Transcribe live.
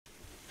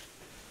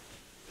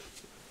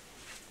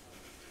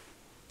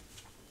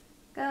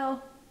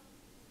Go.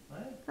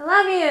 What? I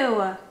love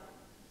you.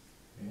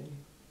 Hey.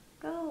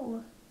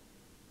 Go.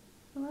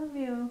 I love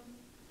you.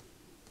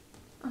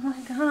 Oh my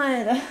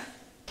god.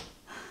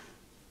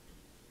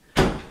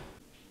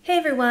 Hey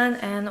everyone,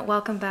 and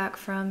welcome back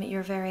from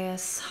your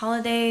various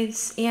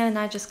holidays. Ian and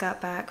I just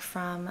got back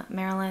from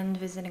Maryland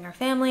visiting our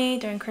family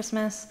during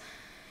Christmas,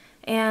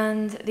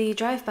 and the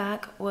drive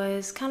back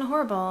was kind of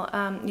horrible.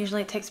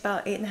 Usually it takes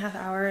about 8.5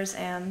 hours,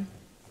 and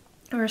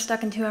we were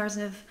stuck in 2 hours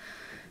of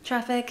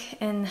traffic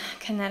in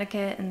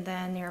Connecticut and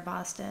then near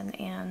Boston,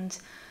 and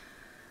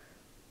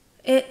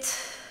it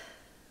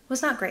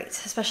was not great,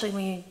 especially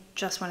when you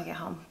just want to get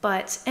home.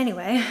 But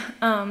anyway,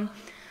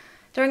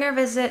 during our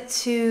visit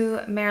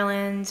to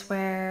Maryland,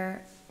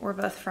 where we're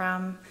both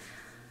from,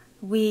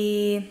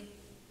 we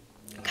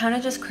kind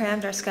of just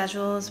crammed our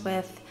schedules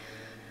with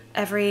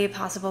every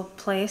possible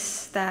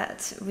place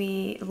that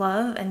we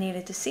love and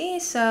needed to see.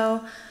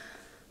 So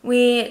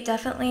we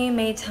definitely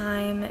made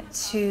time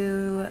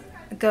to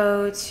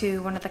go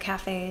to one of the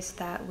cafes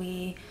that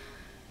we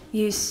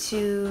used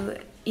to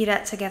eat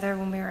at together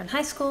when we were in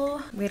high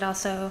school. We'd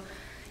also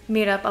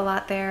meet up a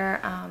lot there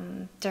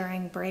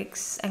during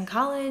breaks in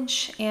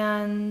college,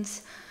 and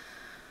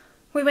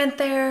we went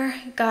there,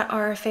 got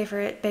our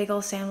favorite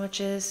bagel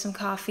sandwiches, some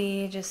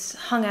coffee, just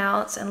hung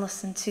out and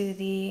listened to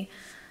the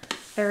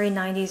very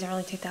 90s,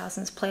 early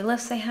 2000s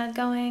playlists they had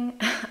going.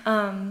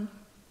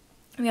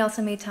 We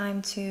also made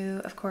time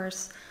to, of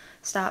course,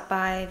 stop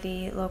by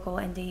the local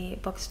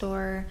indie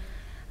bookstore.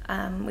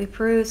 We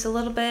perused a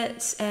little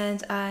bit,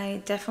 and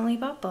I definitely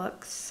bought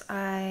books.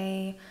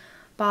 I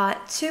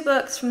bought 2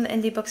 books from the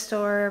indie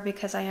bookstore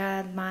because I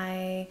had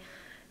my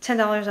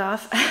 $10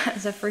 off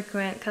as a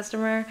frequent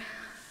customer.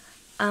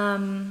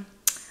 I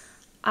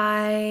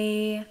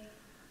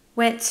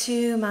went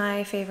to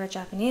my favorite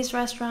Japanese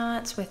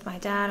restaurant with my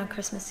dad on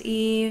Christmas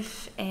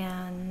Eve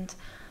and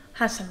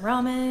had some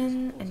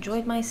ramen,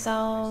 enjoyed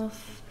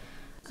myself.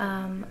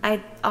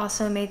 I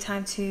also made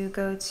time to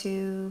go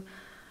to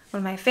one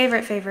of my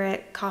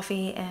favorite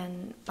coffee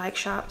and bike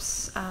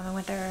shops. I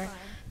went there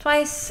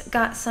twice,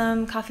 got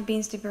some coffee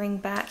beans to bring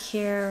back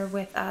here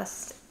with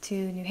us to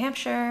New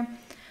Hampshire,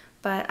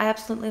 but I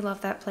absolutely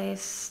love that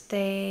place.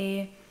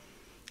 They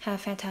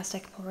have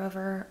fantastic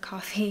pour-over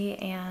coffee,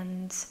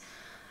 and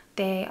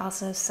they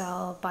also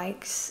sell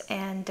bikes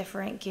and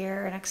different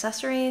gear and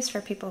accessories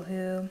for people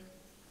who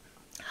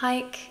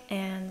hike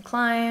and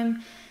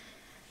climb,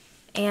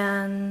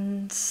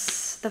 and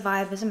the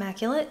vibe is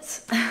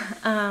immaculate.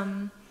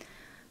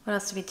 What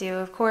else did we do?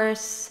 Of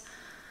course,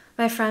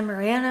 my friend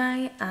Maria and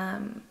I,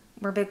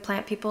 we're big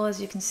plant people,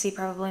 as you can see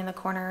probably in the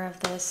corner of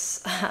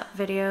this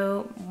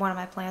video. One of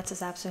my plants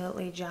is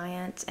absolutely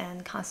giant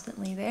and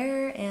constantly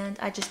there, and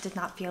I just did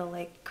not feel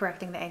like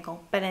correcting the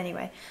angle. But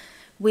anyway,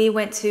 we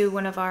went to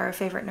one of our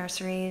favorite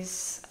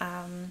nurseries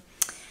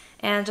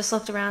and just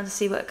looked around to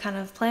see what kind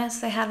of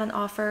plants they had on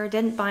offer.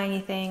 Didn't buy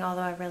anything,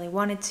 although I really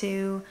wanted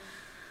to.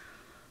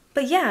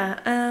 But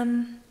yeah,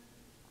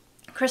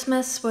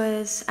 Christmas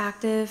was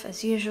active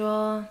as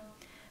usual.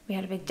 We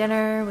had a big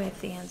dinner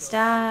with Ian's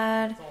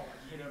dad.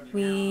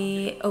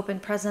 We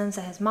opened presents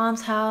at his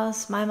mom's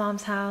house, my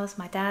mom's house,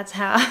 my dad's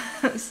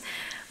house.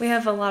 We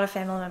have a lot of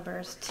family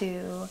members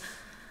to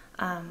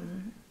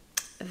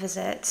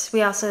visit.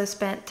 We also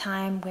spent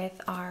time with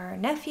our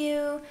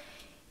nephew.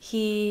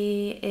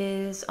 He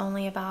is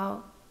only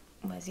about,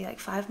 was he like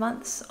 5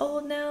 months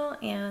old now?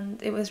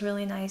 And it was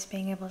really nice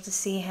being able to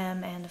see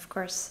him, and of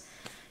course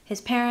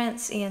his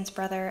parents, Ian's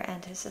brother,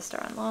 and his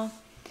sister-in-law.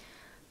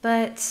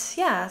 But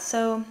yeah,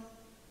 so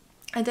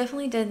I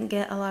definitely didn't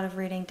get a lot of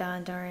reading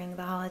done during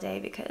the holiday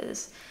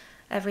because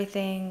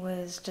everything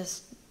was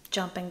just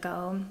jump and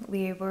go.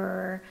 We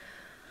were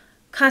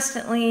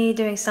constantly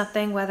doing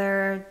something,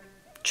 whether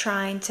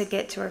trying to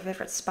get to our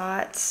favorite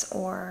spots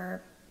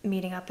or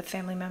meeting up with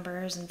family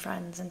members and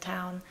friends in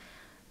town.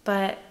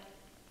 But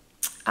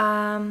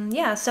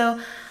yeah, so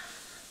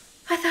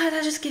I thought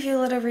I'd just give you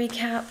a little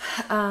recap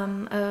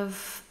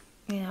of,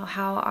 you know,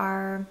 how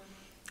our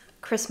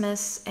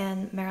Christmas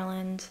in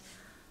Maryland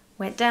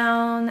went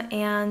down,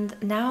 and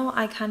now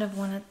I kind of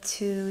wanted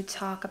to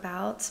talk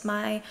about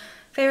my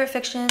favorite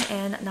fiction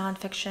and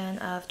nonfiction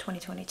of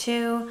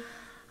 2022.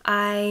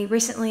 I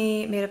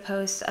recently made a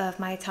post of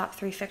my top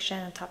 3 fiction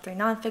and top 3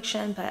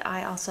 nonfiction, but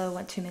I also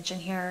want to mention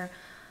here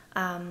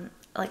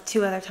like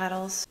 2 other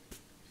titles.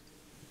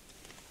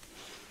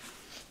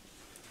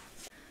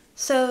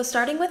 So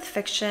starting with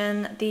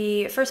fiction,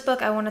 the first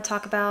book I want to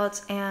talk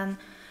about, and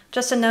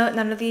just a note,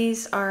 none of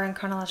these are in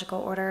chronological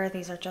order.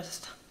 These are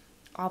just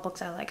all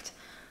books I liked.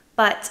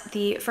 But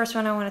the first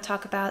one I want to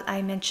talk about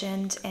I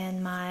mentioned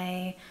in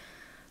my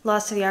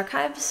Lost to the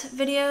Archives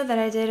video that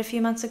I did a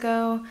few months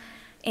ago,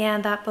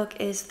 and that book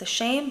is The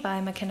Shame by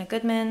Makenna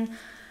Goodman.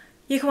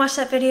 You can watch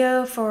that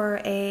video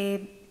for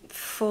a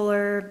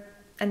fuller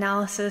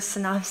analysis,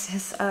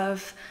 synopsis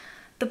of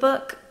the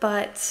book,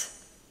 but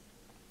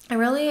I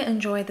really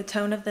enjoyed the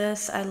tone of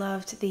this. I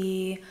loved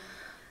the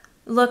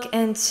look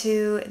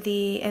into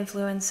the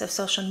influence of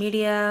social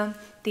media,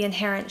 the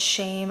inherent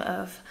shame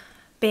of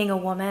being a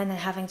woman and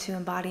having to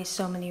embody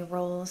so many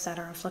roles that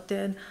are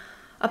inflicted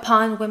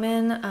upon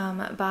women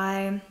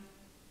by,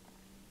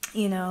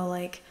 you know,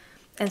 like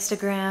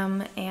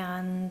Instagram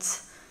and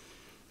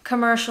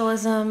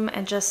commercialism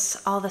and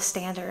just all the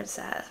standards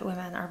that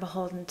women are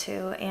beholden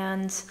to.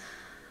 And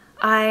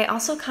I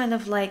also kind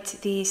of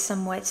liked the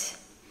somewhat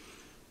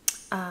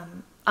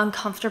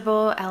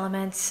uncomfortable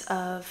elements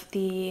of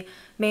the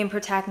main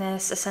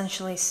protagonist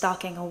essentially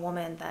stalking a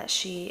woman that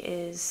she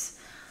is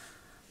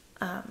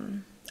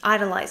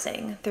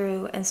idolizing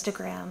through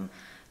Instagram.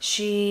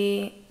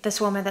 This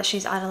woman that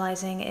she's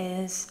idolizing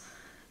is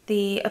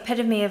the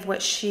epitome of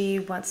what she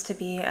wants to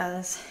be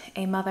as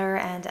a mother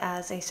and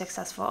as a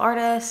successful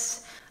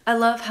artist. I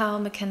love how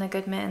Makenna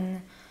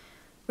Goodman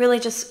really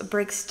just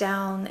breaks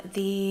down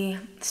the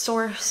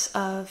source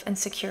of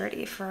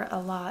insecurity for a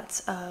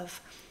lot of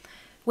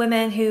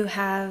women who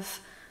have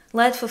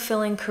led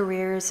fulfilling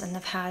careers and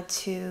have had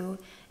to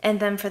end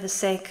them for the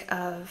sake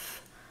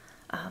of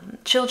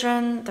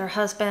children, their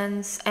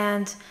husbands,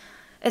 and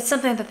it's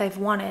something that they've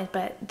wanted,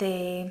 but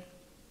they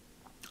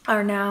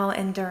are now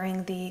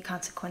enduring the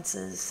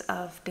consequences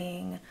of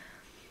being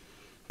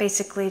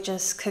basically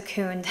just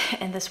cocooned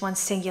in this one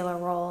singular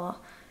role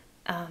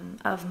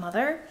of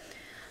mother.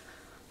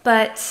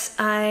 But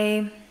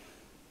I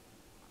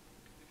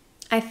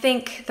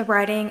think the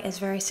writing is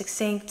very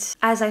succinct.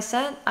 As I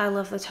said, I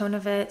love the tone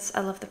of it,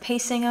 I love the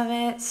pacing of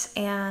it,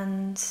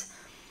 and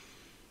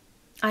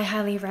I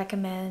highly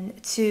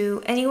recommend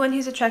to anyone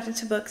who's attracted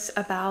to books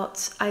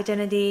about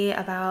identity,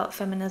 about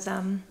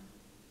feminism.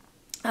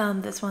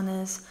 This one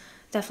is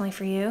definitely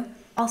for you.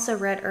 Also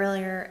read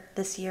earlier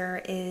this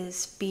year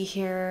is Be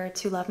Here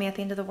to Love Me at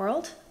the End of the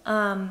World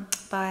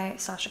by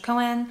Sascha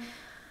Cohen.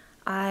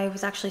 I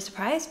was actually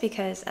surprised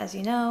because, as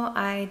you know,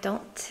 I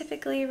don't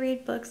typically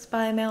read books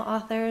by male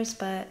authors,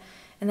 but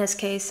in this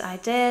case I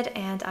did,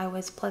 and I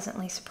was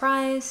pleasantly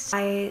surprised.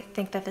 I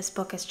think that this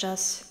book is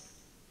just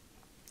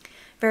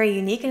very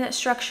unique in its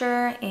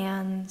structure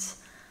and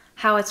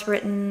how it's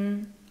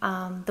written,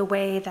 the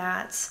way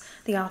that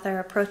the author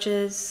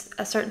approaches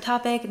a certain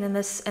topic, and in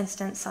this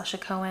instance, Sascha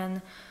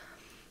Cohen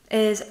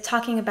is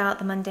talking about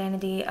the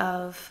mundanity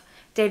of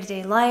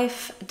day-to-day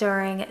life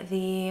during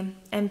the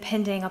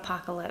impending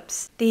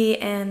apocalypse, the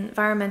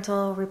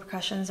environmental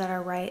repercussions that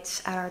are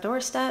right at our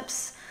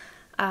doorsteps.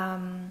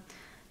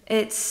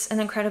 It's an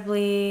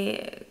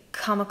incredibly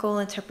comical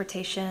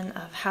interpretation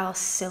of how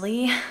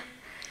silly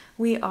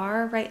we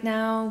are right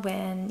now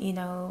when, you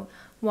know,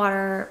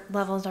 water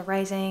levels are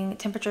rising,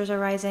 temperatures are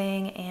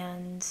rising,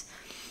 and,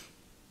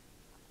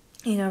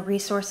 you know,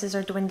 resources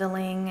are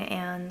dwindling,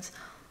 and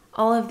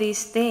all of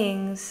these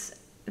things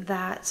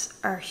that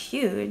are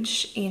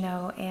huge, you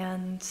know,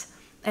 and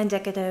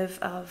indicative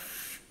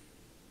of,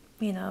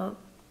 you know,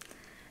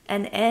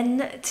 an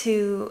end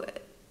to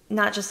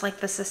not just like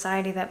the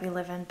society that we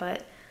live in,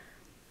 but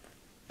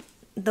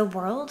the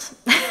world.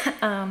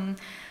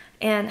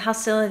 And how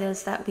silly it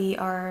is that we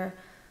are,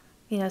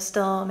 you know,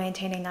 still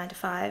maintaining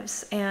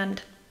 9-to-5s. And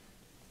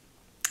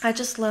I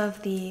just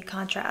love the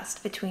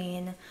contrast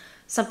between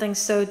something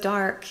so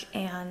dark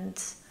and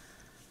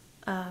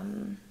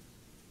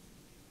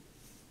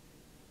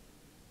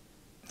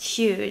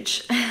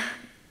huge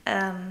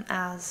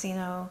as, you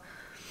know,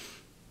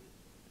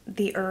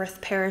 the earth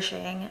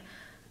perishing,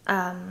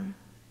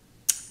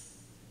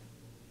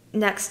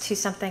 next to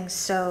something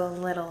so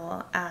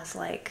little as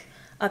like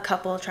a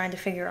couple trying to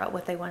figure out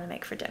what they want to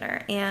make for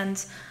dinner.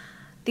 And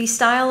the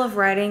style of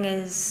writing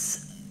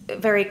is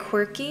very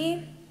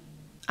quirky.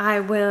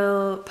 I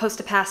will post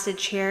a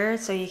passage here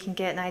so you can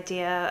get an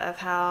idea of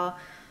how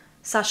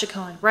Sascha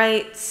Cohen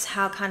writes,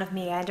 how kind of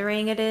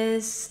meandering it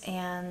is,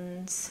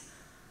 and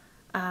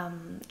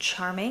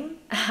charming.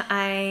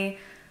 I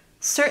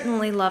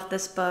certainly loved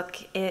this book.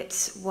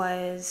 It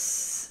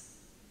was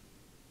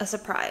a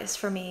surprise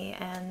for me,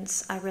 and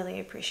I really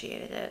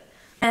appreciated it.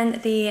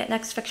 And the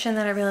next fiction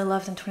that I really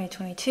loved in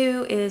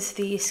 2022 is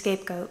The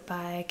Scapegoat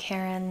by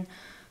Caren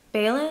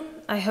Beilin.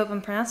 I hope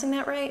I'm pronouncing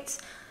that right.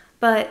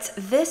 But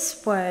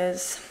this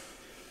was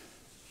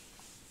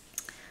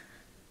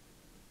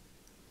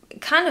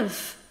kind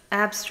of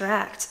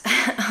abstract.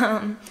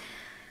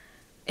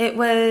 It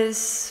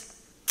was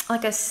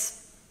like a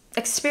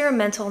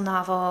experimental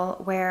novel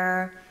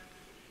where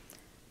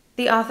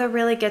the author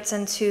really gets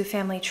into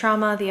family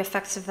trauma, the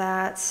effects of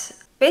that.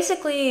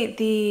 Basically,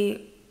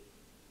 the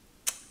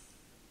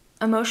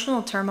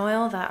emotional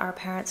turmoil that our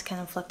parents can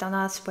inflict on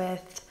us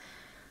with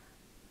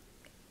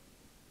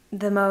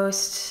the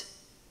most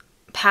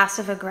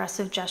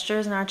passive-aggressive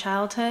gestures in our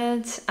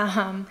childhood.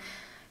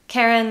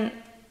 Caren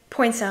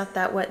points out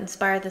that what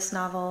inspired this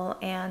novel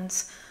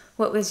and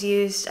what was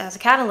used as a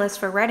catalyst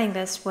for writing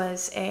this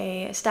was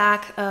a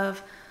stack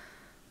of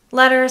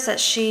letters that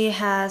she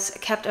has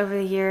kept over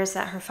the years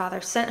that her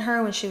father sent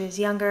her when she was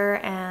younger,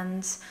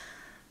 and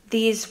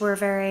these were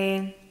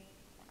very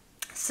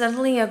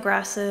subtly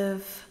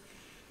aggressive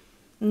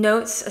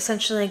notes,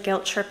 essentially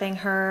guilt-tripping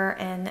her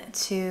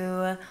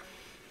into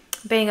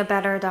being a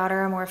better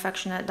daughter, a more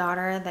affectionate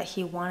daughter that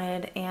he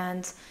wanted.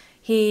 And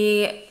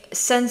he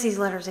sends these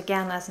letters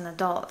again as an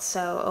adult,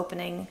 so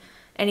opening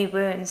any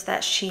wounds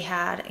that she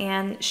had.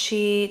 And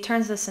she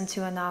turns this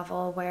into a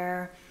novel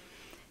where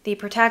the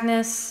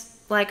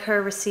protagonist, like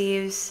her,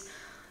 receives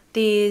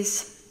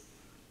these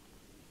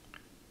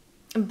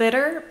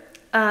bitter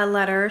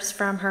letters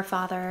from her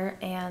father,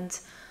 and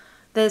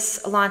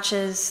this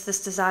launches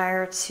this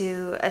desire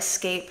to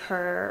escape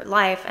her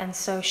life. And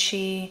so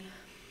she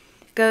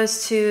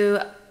goes to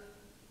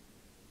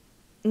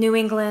New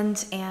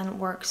England and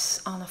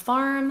works on a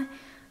farm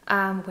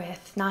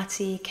with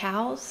Nazi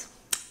cows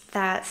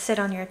that sit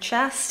on your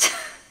chest.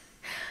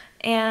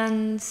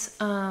 And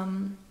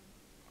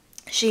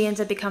she ends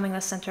up becoming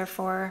the center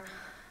for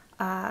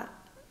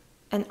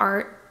an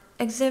art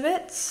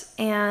exhibit,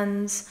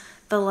 and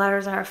the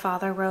letters that her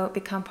father wrote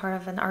become part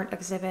of an art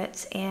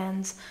exhibit.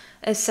 And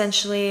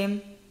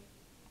essentially,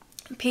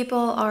 people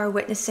are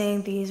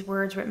witnessing these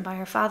words written by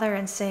her father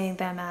and seeing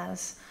them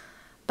as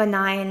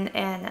benign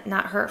and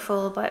not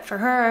hurtful, but for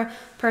her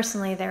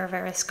personally, they're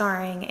very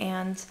scarring.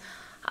 And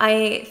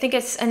I think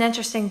it's an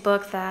interesting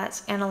book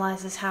that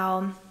analyzes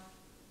how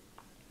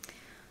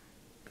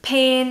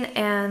pain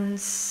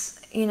and,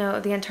 you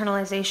know, the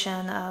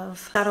internalization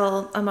of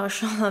subtle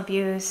emotional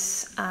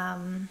abuse,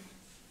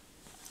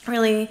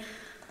 really,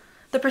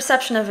 the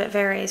perception of it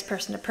varies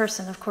person to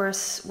person. Of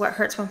course, what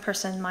hurts one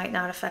person might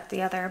not affect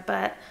the other,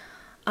 but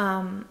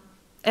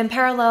in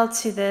parallel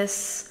to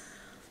this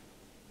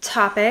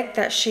topic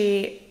that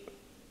she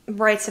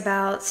writes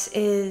about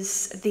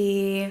is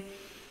the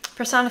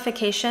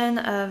personification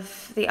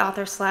of the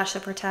author / the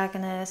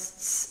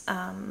protagonist's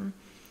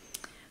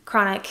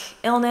chronic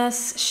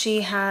illness.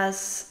 She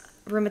has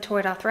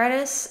rheumatoid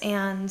arthritis,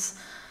 and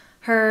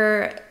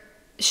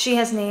she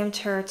has named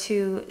her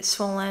 2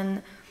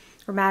 swollen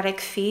rheumatic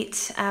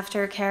feet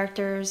after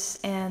characters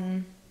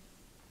in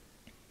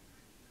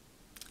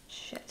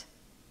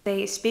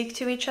They speak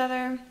to each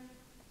other,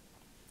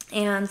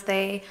 and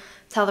they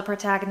tell the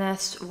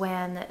protagonist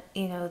when,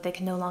 you know, they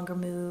can no longer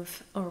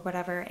move or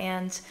whatever.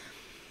 And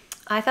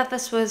I thought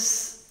this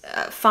was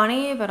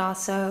funny, but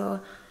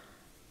also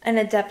an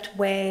adept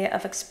way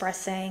of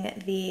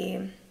expressing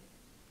the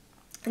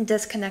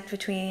disconnect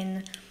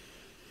between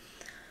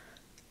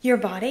your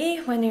body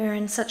when you're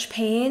in such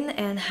pain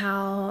and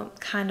how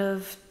kind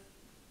of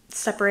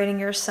separating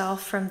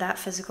yourself from that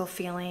physical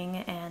feeling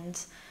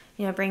and,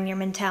 you know, bringing your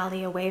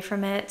mentality away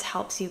from it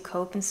helps you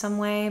cope in some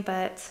way.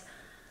 But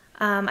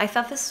I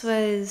thought this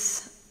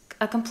was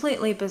a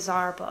completely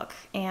bizarre book,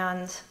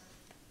 and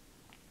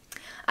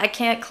I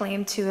can't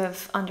claim to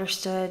have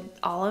understood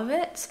all of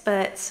it,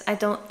 but I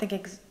don't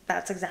think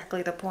that's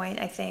exactly the point.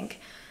 I think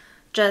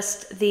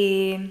just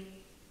the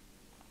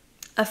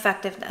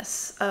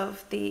effectiveness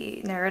of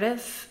the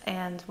narrative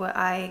and what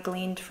I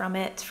gleaned from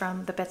it,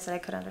 from the bits that I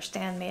could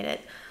understand, made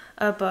it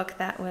a book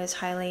that was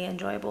highly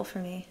enjoyable for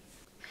me.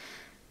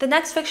 The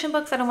next fiction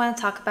book that I want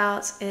to talk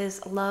about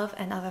is Love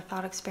and Other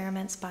Thought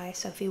Experiments by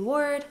Sophie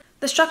Ward.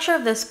 The structure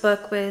of this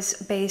book was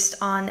based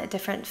on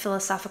different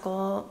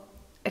philosophical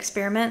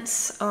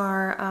experiments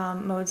or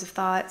modes of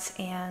thought,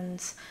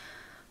 and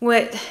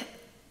what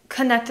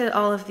connected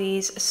all of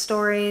these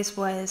stories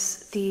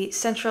was the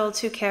central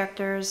 2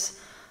 characters,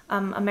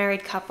 a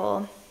married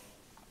couple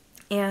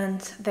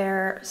and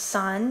their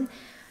son,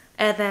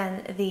 and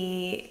then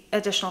the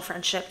additional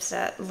friendships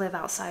that live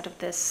outside of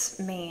this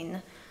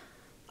main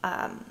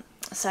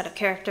set of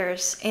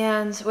characters.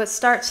 And what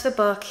starts the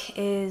book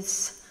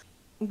is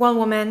one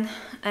woman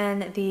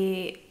and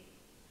the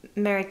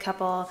married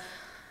couple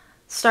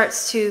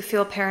starts to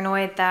feel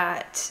paranoid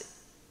that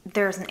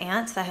there's an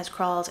ant that has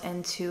crawled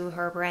into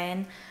her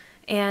brain,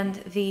 and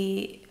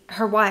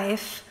her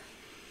wife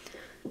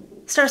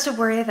starts to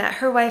worry that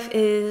her wife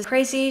is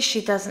crazy.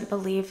 She doesn't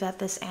believe that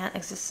this ant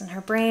exists in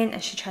her brain,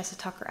 and she tries to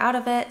talk her out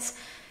of it.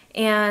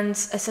 And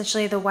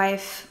essentially the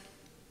wife,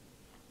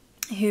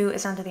 who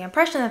is under the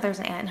impression that there's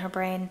an ant in her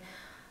brain,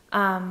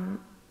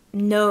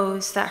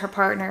 knows that her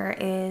partner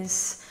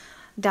is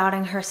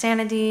doubting her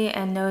sanity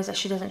and knows that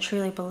she doesn't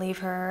truly believe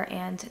her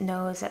and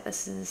knows that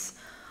this is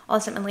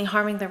ultimately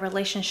harming the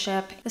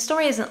relationship. The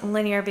story isn't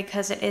linear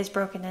because it is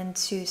broken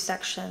into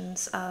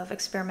sections of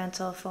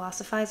experimental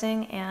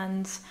philosophizing,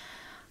 and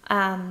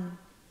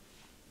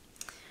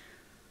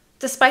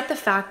despite the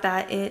fact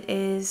that it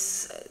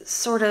is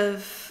sort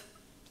of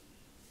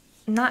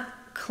not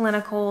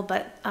clinical,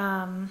 but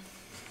I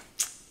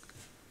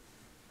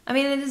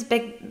mean, it is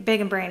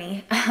big and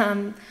brainy.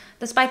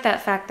 Despite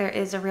that fact, there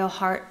is a real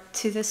heart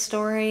to this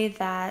story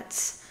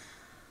that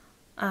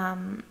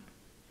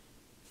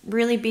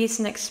really beats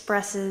and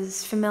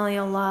expresses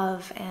familial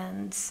love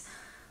and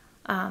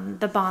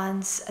the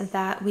bonds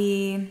that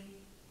we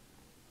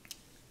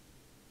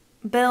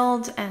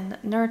build and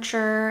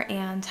nurture,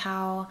 and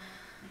how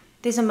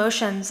these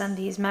emotions and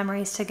these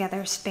memories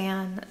together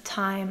span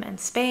time and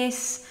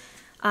space.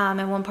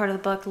 In one part of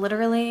the book,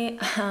 literally,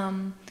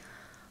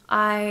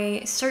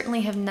 I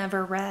certainly have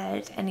never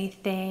read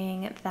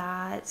anything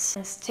that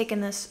has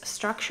taken this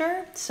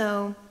structure.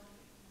 So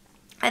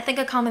I think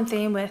a common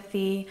theme with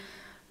the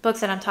books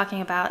that I'm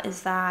talking about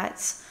is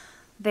that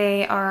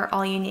They are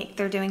all unique.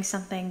 They're doing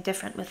something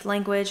different with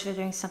language. They're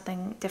doing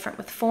something different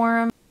with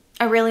form.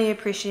 I really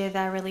appreciated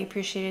that. I really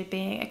appreciated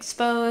being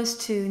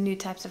exposed to new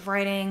types of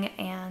writing,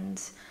 and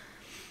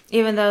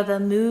even though the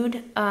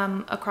mood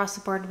across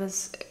the board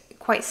was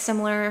quite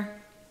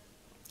similar,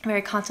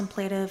 very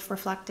contemplative,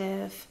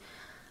 reflective,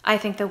 I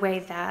think the way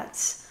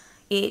that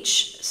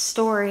each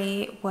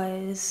story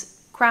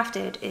was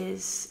crafted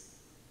is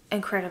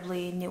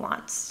incredibly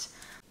nuanced.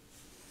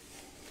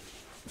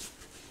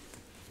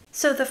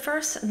 So the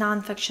first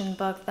nonfiction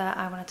book that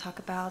I want to talk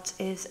about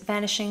is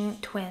Vanishing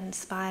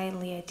Twins by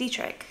Leah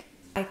Dietrich.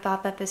 I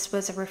thought that this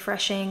was a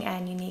refreshing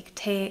and unique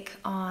take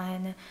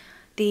on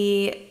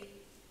the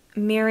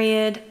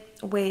myriad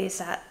ways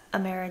that a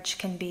marriage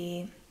can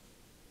be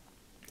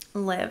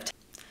lived.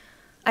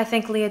 I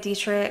think Leah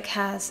Dietrich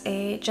has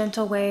a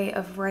gentle way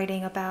of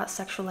writing about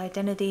sexual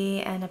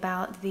identity and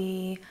about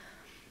the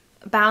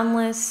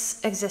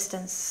boundless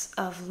existence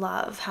of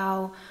love,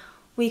 how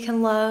we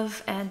can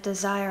love and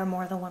desire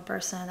more than one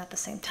person at the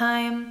same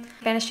time.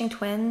 Vanishing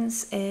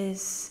Twins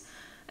is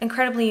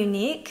incredibly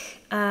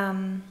unique.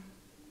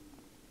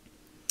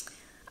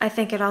 I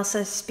think it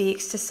also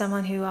speaks to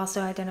someone who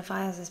also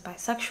identifies as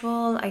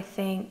bisexual. I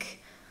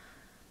think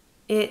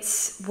it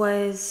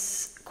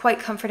was quite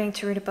comforting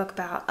to read a book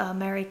about a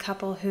married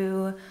couple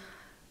who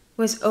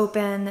was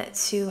open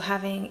to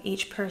having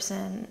each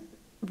person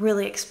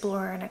really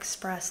explore and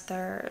express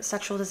their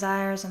sexual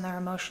desires and their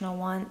emotional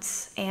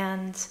wants.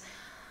 And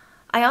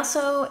I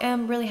also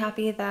am really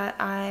happy that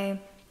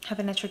I have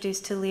been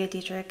introduced to Leah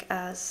Dietrich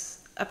as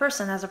a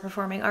person, as a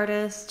performing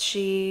artist.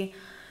 She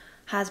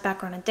has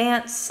background in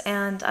dance,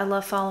 and I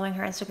love following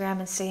her Instagram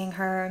and seeing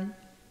her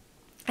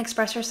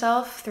express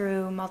herself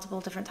through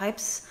multiple different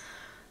types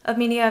of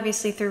media,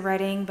 obviously through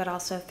writing, but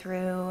also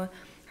through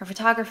her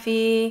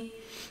photography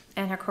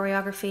and her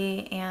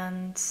choreography.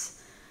 And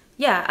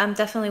yeah, I'm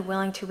definitely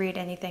willing to read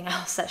anything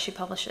else that she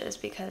publishes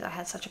because I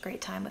had such a great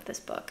time with this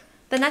book.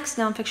 The next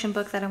nonfiction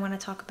book that I want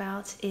to talk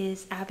about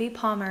is Abi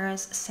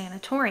Palmer's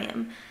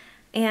Sanitorium.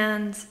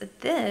 And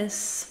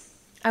this,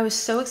 I was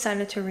so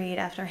excited to read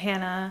after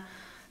Hannah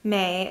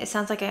May. It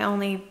sounds like I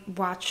only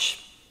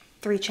watch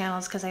 3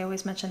 channels because I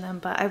always mention them,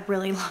 but I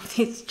really love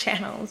these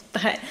channels.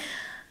 But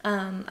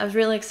I was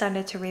really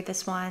excited to read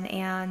this one,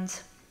 and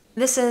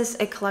this is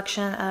a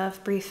collection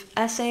of brief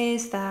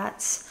essays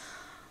that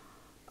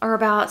are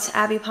about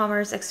Abi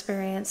Palmer's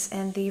experience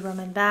in the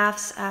Roman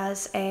baths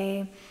as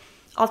a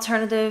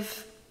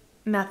alternative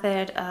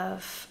method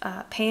of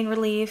pain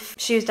relief.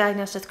 She was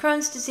diagnosed with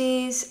Crohn's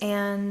disease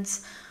and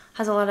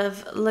has a lot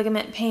of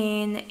ligament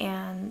pain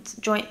and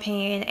joint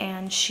pain,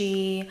 and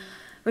she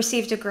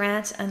received a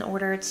grant in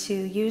order to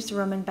use the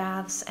Roman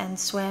baths and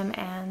swim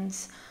and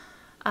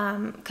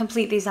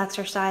complete these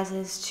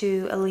exercises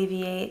to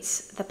alleviate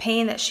the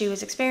pain that she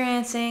was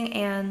experiencing.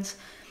 And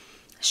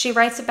she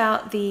writes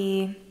about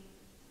the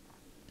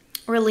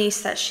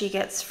release that she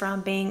gets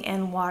from being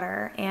in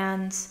water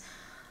and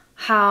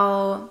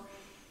how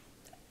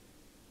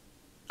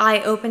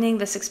eye-opening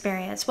this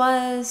experience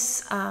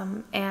was,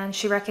 and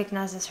she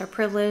recognizes her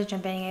privilege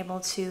in being able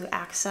to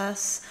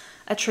access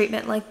a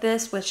treatment like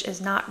this, which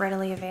is not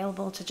readily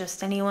available to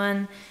just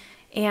anyone.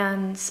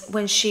 And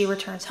when she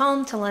returns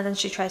home to London,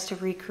 she tries to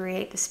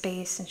recreate the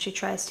space, and she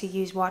tries to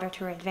use water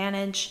to her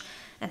advantage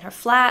in her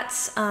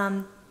flats,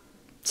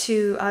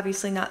 to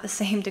obviously not the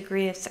same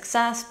degree of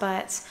success,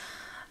 but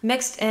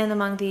mixed in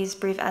among these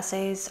brief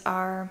essays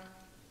are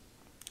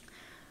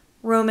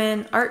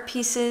Roman art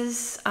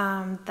pieces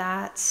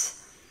that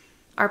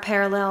are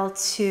parallel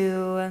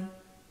to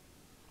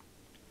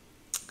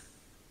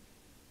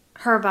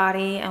her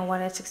body and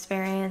what it's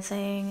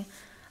experiencing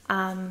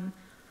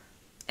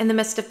in the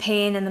midst of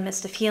pain, in the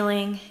midst of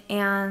healing.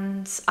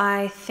 And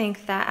I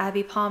think that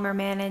Abi Palmer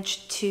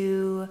managed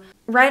to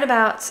write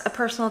about a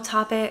personal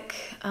topic,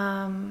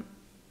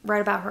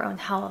 write about her own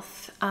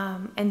health,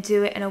 and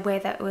do it in a way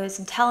that was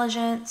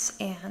intelligent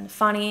and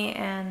funny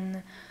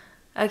and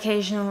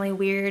occasionally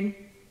weird.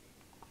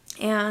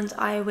 And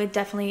I would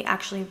definitely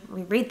actually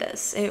reread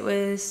this. It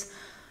was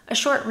a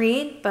short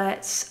read,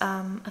 but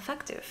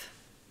effective.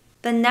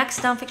 The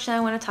next nonfiction I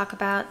want to talk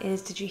about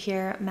is Did You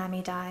Hear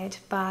Mammy Died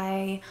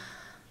by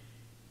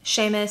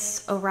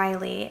Seamus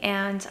O'Reilly.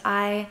 And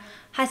I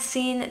had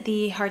seen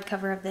the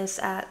hardcover of this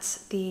at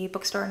the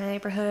bookstore in the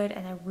neighborhood,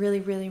 and I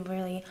really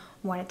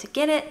wanted to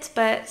get it,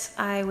 but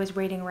I was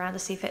waiting around to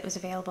see if it was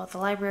available at the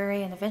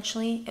library, and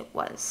eventually it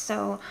was.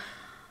 So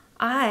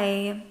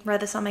I read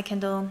this on my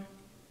Kindle,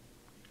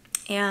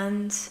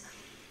 and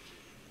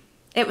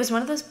it was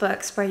one of those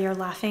books where you're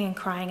laughing and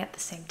crying at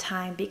the same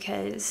time,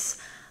 because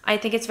I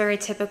think it's very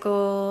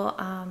typical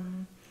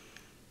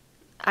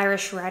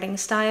Irish writing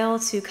style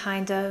to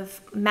kind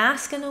of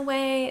mask in a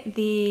way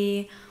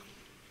the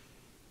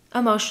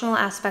emotional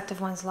aspect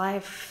of one's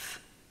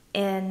life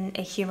in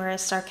a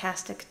humorous,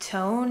 sarcastic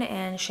tone,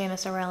 and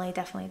Seamus O'Reilly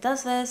definitely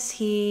does this.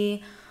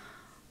 He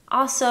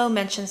also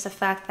mentions the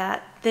fact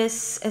that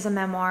this is a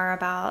memoir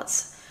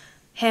about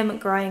him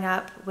growing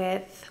up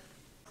with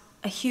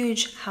a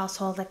huge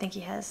household. I think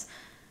he has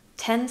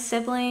 10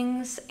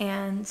 siblings,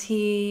 and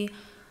he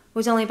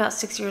was only about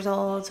 6 years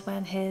old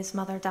when his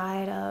mother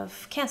died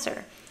of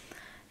cancer.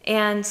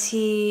 And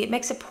he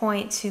makes a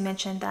point to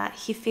mention that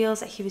he feels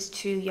that he was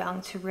too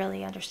young to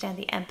really understand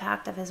the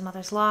impact of his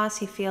mother's loss.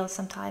 He feels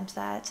sometimes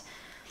that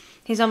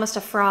he's almost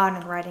a fraud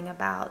in writing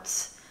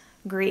about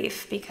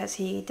grief because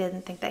he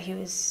didn't think that he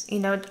was,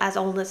 as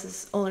old as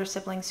his older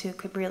siblings who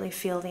could really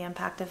feel the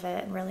impact of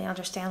it and really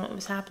understand what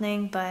was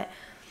happening. But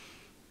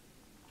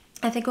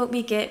I think what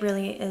we get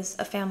really is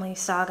a family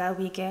saga.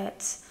 We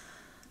get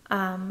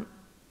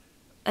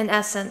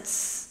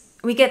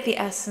we get the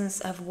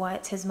essence of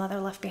what his mother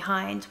left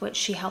behind, what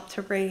she helped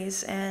to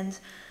raise, and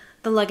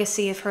the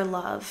legacy of her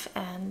love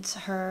and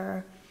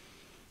her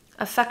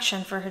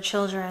affection for her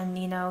children.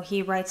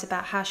 He writes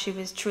about how she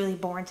was truly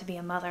born to be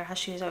a mother, how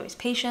she was always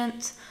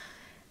patient,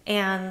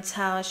 and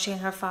how she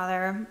and her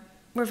father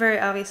were very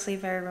obviously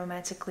very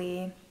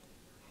romantically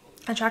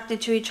attracted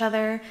to each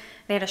other.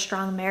 They had a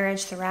strong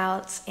marriage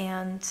throughout,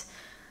 and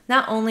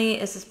not only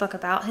is this book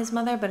about his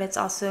mother, but it's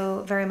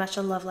also very much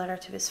a love letter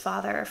to his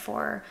father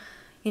for,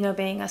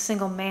 being a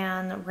single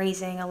man,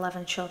 raising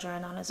 11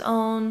 children on his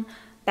own,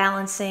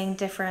 balancing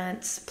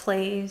different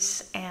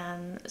plays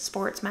and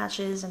sports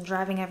matches and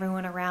driving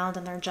everyone around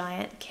in their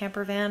giant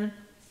camper van.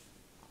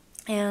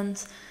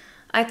 And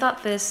I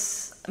thought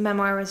this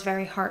memoir was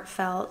very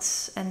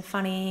heartfelt and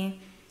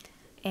funny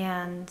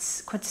and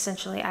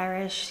quintessentially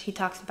Irish. He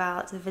talks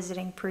about the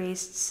visiting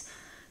priests,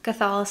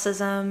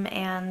 Catholicism,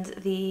 and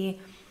the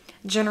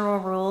general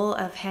rule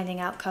of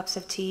handing out cups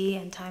of tea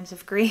in times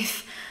of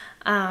grief.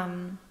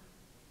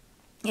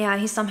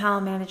 He somehow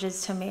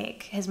manages to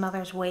make his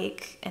mother's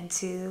wake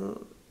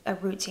into a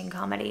routine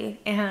comedy,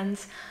 and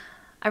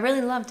I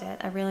really loved it.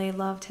 I really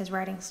loved his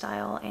writing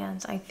style,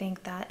 and I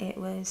think that it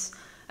was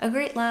a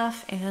great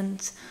laugh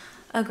and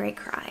a great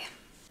cry.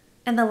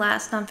 And the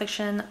last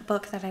nonfiction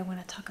book that I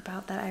want to talk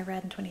about that I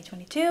read in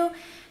 2022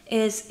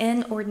 is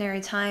In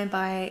Ordinary Time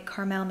by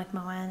Carmel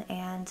McMahon,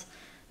 and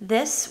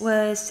this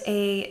was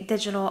a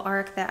digital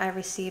arc that I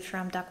received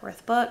from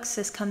Duckworth Books.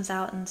 This comes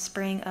out in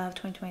spring of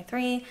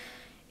 2023,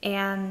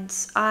 and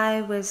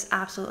I was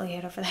absolutely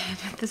hit over the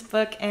head with this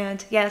book.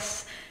 And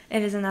yes,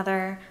 it is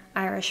another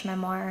Irish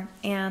memoir,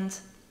 and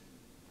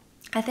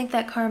I think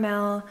that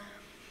Carmel,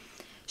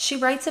 she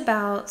writes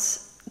about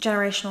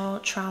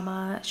generational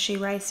trauma. She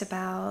writes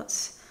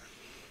about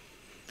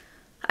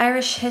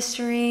Irish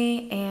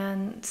history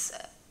and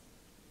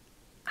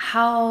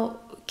how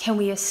can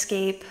we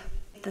escape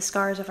the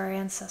scars of our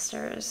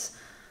ancestors.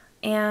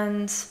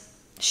 And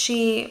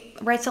she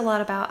writes a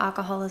lot about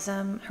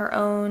alcoholism, her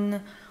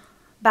own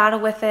battle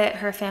with it,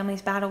 her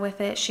family's battle with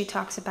it. She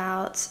talks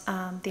about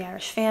the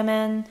Irish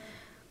famine.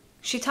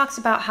 She talks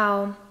about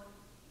how,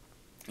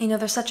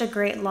 there's such a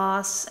great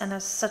loss and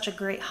there's such a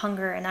great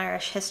hunger in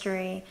Irish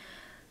history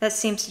that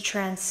seems to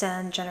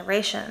transcend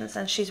generations.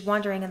 And she's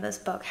wondering in this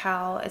book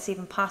how it's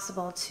even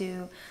possible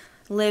to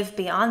live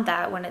beyond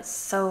that when it's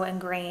so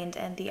ingrained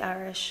in the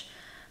Irish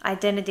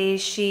identity.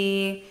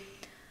 She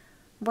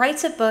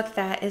writes a book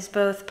that is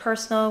both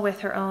personal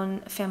with her own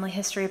family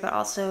history, but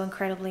also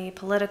incredibly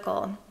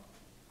political.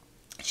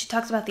 She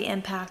talks about the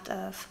impact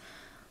of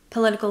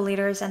political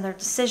leaders and their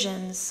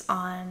decisions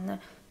on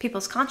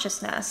people's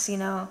consciousness.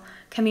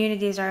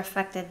 Communities are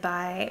affected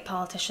by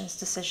politicians'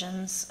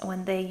 decisions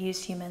when they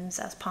use humans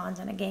as pawns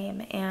in a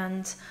game.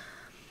 And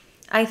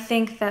I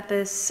think that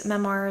this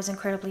memoir is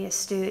incredibly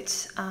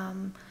astute.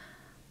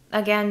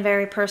 Again,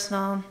 very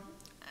personal,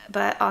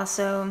 but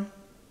also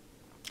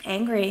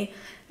angry.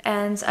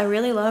 And I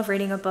really love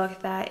reading a book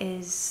that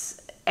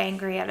is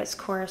angry at its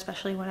core,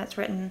 especially when it's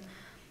written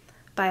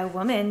by a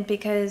woman,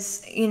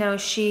 because,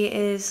 she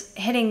is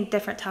hitting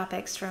different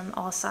topics from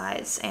all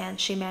sides and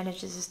she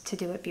manages to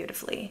do it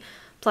beautifully.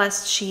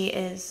 Plus, she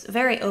is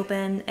very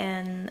open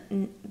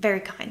and very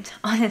kind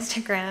on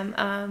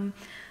Instagram.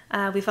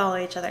 We follow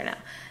each other now.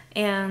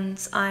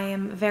 And I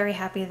am very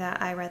happy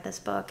that I read this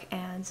book,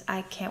 and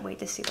I can't wait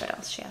to see what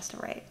else she has to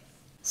write.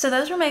 So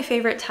those were my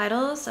favorite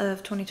titles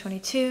of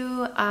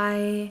 2022.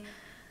 I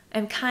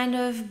am kind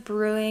of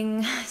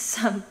brewing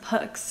some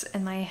books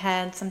in my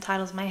head, some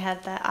titles in my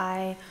head that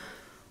I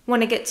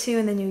want to get to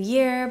in the new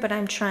year, but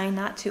I'm trying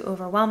not to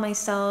overwhelm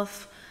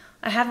myself.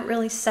 I haven't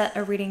really set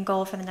a reading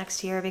goal for the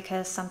next year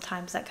because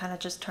sometimes that kind of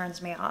just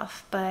turns me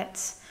off.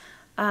 But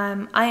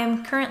I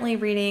am currently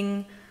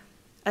reading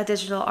a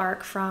digital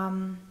arc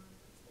from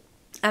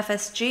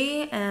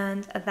FSG,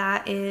 and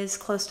that is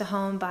Close to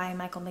Home by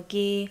Michael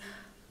McGee.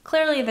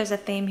 Clearly there's a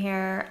theme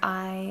here.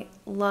 I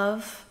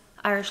love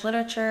Irish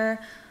literature.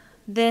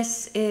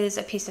 This is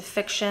a piece of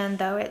fiction,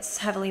 though it's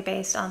heavily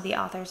based on the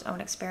author's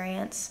own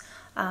experience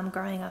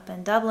growing up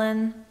in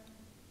Dublin.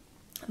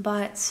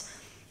 But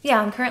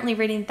yeah, I'm currently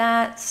reading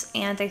that,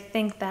 and I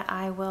think that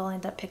I will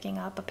end up picking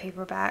up a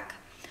paperback.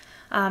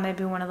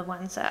 Maybe one of the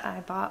ones that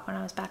I bought when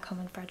I was back home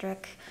in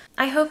Frederick.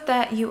 I hope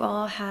that you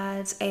all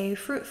had a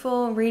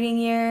fruitful reading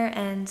year,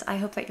 and I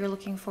hope that you're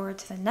looking forward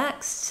to the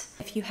next.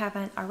 If you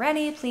haven't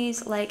already,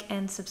 please like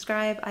and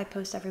subscribe. I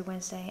post every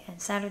Wednesday and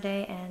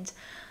Saturday, and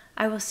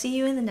I will see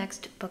you in the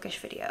next bookish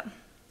video.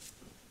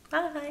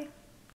 Bye.